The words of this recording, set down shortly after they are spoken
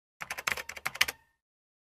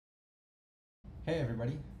Hey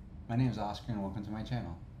everybody, my name is Oscar and welcome to my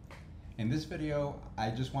channel. In this video, I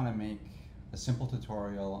just want to make a simple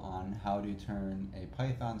tutorial on how to turn a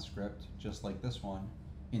Python script, just like this one,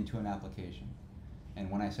 into an application. And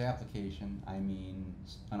when I say application, I mean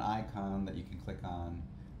an icon that you can click on,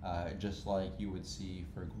 just like you would see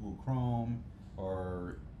for Google Chrome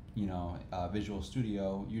or Visual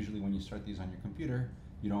Studio. Usually when you start these on your computer,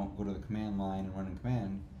 you don't go to the command line and run a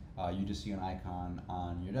command. You just see an icon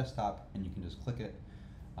on your desktop and you can just click it.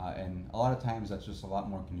 And a lot of times that's just a lot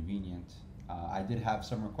more convenient. I did have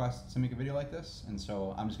some requests to make a video like this, and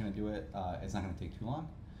so I'm just going to do it. It's not going to take too long.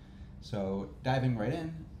 So diving right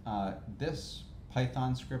in, this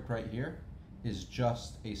Python script right here is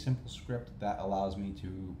just a simple script that allows me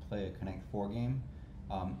to play a Connect 4 game.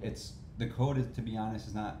 The code, to be honest,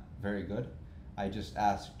 is not very good. I just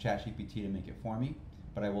asked ChatGPT to make it for me,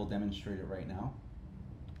 but I will demonstrate it right now.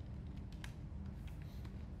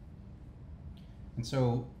 And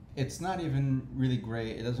so it's not even really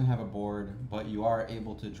great. It doesn't have a board, but you are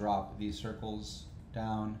able to drop these circles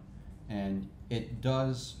down, and it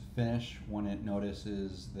does finish when it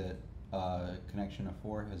notices that a connection of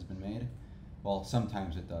 4 has been made. Well,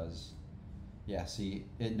 sometimes it does. Yeah, see,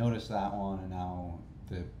 it noticed that one, and now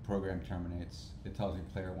the program terminates. It tells me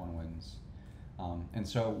player 1 wins. And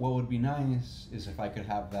so what would be nice is if I could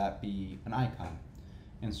have that be an icon.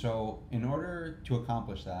 And so in order to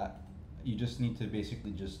accomplish that, you just need to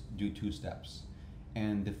basically just do 2 steps.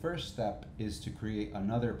 And the first step is to create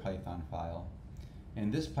another Python file.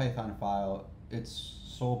 And this Python file, its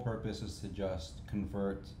sole purpose is to just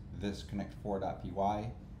convert this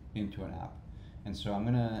connect4.py into an app. And so I'm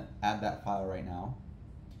gonna add that file right now.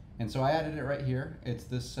 And so I added it right here. It's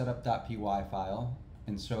this setup.py file.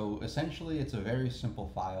 And so essentially it's a very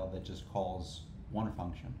simple file that just calls one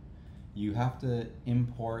function. You have to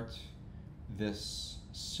import this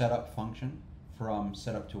setup function from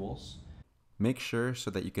setup tools. Make sure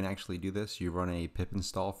so that you can actually do this, you run a pip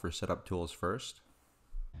install for setup tools first.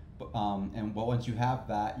 But once you have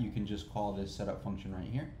that, you can just call this setup function right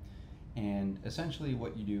here. And essentially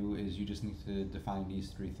what you do is you just need to define these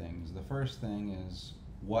 3 things. The first thing is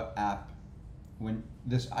what app, when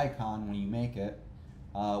this icon, when you make it,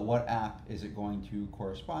 what app is it going to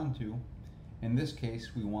correspond to? In this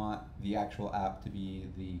case, we want the actual app to be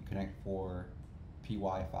the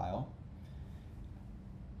connect4.py file.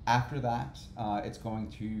 After that, it's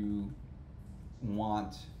going to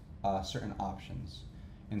want certain options.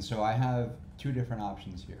 And so I have 2 different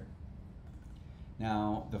options here.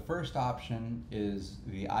 Now, the first option is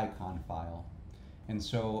the icon file. And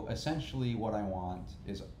so essentially what I want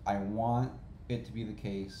is I want it to be the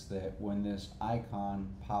case that when this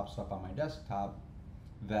icon pops up on my desktop,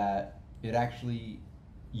 that it actually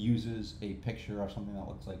uses a picture of something that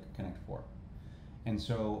looks like Connect 4. And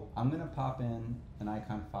so I'm gonna pop in an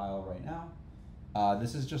icon file right now.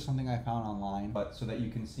 This is just something I found online, but so that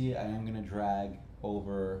you can see it, I am gonna drag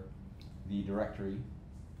over the directory.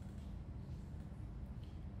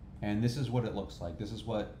 And this is what it looks like. This is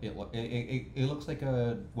what it looks like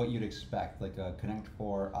what you'd expect, like a Connect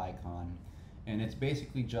 4 icon. And it's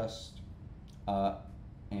basically just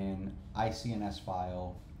an ICNS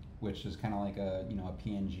file, which is kind of like a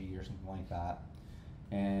PNG or something like that.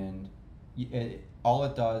 And all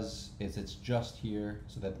it does is it's just here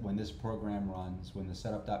so that when this program runs, when the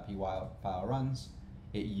setup.py file runs,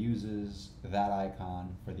 it uses that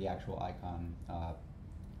icon for the actual icon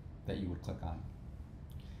that you would click on.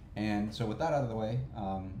 And so with that out of the way,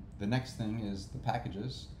 the next thing is the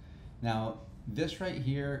packages. Now, this right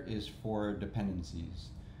here is for dependencies.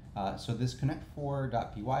 So this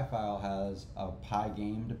connect4.py file has a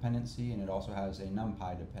pygame dependency, and it also has a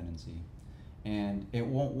numpy dependency. And it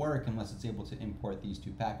won't work unless it's able to import these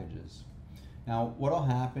 2 packages. Now, what'll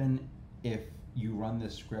happen if you run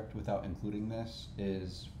this script without including this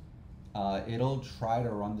is it'll try to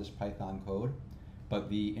run this Python code, but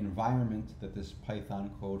the environment that this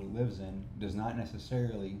Python code lives in does not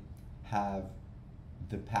necessarily have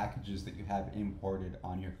the packages that you have imported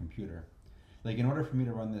on your computer. Like, in order for me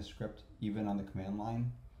to run this script even on the command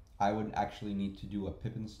line, I would actually need to do a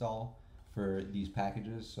pip install for these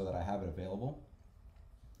packages so that I have it available.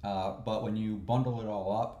 But when you bundle it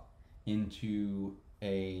all up into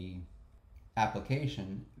a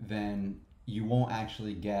application, then you won't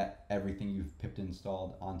actually get everything you've pipped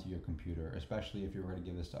installed onto your computer, especially if you were to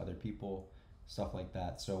give this to other people, stuff like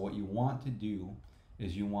that. So what you want to do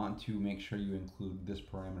is you want to make sure you include this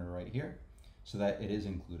parameter right here so that it is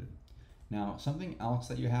included. Now, something else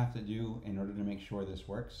that you have to do in order to make sure this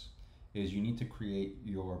works is you need to create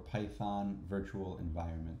your Python virtual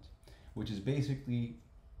environment, which is basically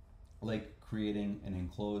like creating an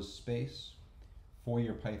enclosed space for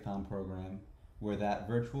your Python program where that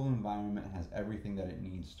virtual environment has everything that it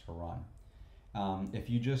needs to run. If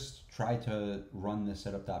you just try to run this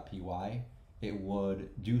setup.py, it would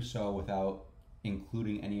do so without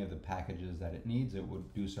including any of the packages that it needs. It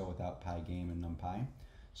would do so without pygame and numpy.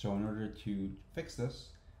 So in order to fix this,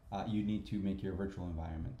 you need to make your virtual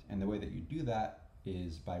environment. And the way that you do that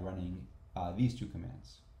is by running these two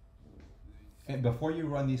commands. And before you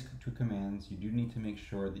run these two commands, you do need to make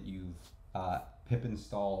sure that you've pip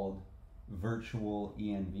installed virtual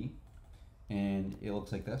env, and it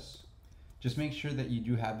looks like this. Just make sure that you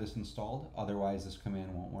do have this installed, otherwise this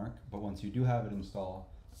command won't work. But once you do have it installed,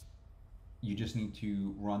 you just need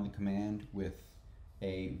to run the command with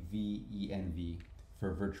a venv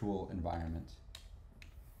for virtual environment.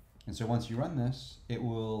 And so once you run this, it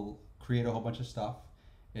will create a whole bunch of stuff.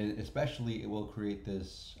 Especially, it will create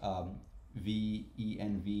this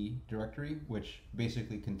venv directory, which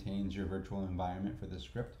basically contains your virtual environment for this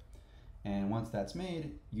script. And once that's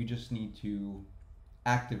made, you just need to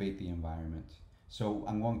activate the environment. So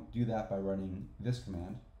I'm going to do that by running this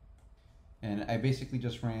command. And I basically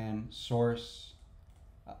just ran source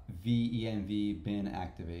venv bin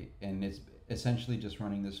activate. And it's essentially just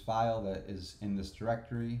running this file that is in this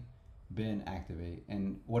directory, bin activate.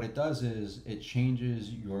 And what it does is it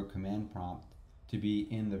changes your command prompt to be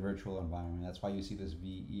in the virtual environment. That's why you see this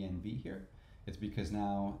venv here. It's because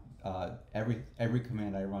now every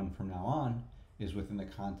command I run from now on is within the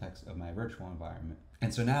context of my virtual environment.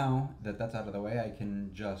 And so now that that's out of the way,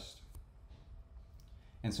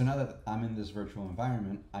 now that I'm in this virtual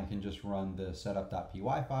environment, I can just run the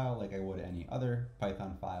setup.py file like I would any other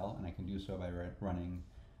Python file, and I can do so by running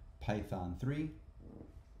python3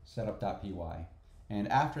 setup.py. And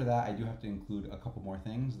after that, I do have to include a couple more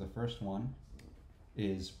things. The first one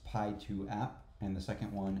is py2app, and the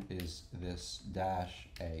second one is this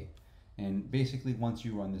 -a. And basically, once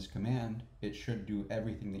you run this command, it should do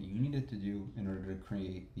everything that you need it to do in order to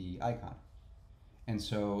create the icon. And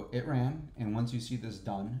so it ran, and once you see this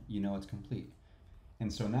done, you know it's complete.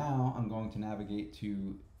 And so now I'm going to navigate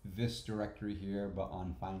to this directory here, but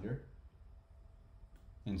on Finder.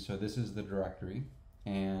 And so this is the directory,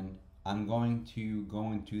 and I'm going to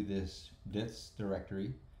go into this dits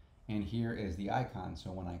directory, and here is the icon.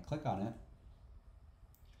 So when I click on it,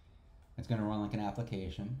 it's going to run like an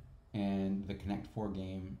application, and the Connect4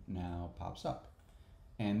 game now pops up.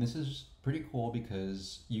 And this is pretty cool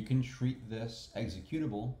because you can treat this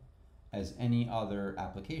executable as any other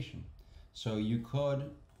application. So you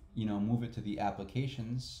could, move it to the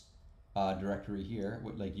applications directory here,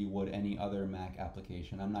 like you would any other Mac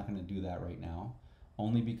application. I'm not going to do that right now,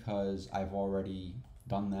 only because I've already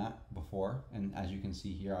done that before, and as you can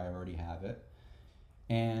see here, I already have it.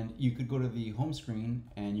 And you could go to the home screen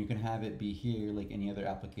and you can have it be here like any other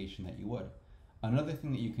application that you would. Another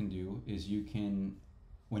thing that you can do is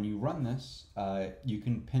when you run this, you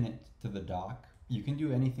can pin it to the dock. You can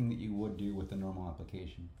do anything that you would do with a normal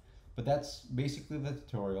application. But that's basically the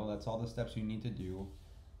tutorial. That's all the steps you need to do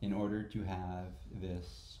in order to have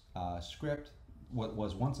this script, what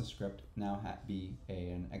was once a script, now be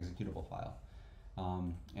an executable file.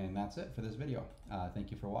 And that's it for this video.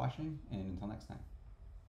 Thank you for watching, and until next time.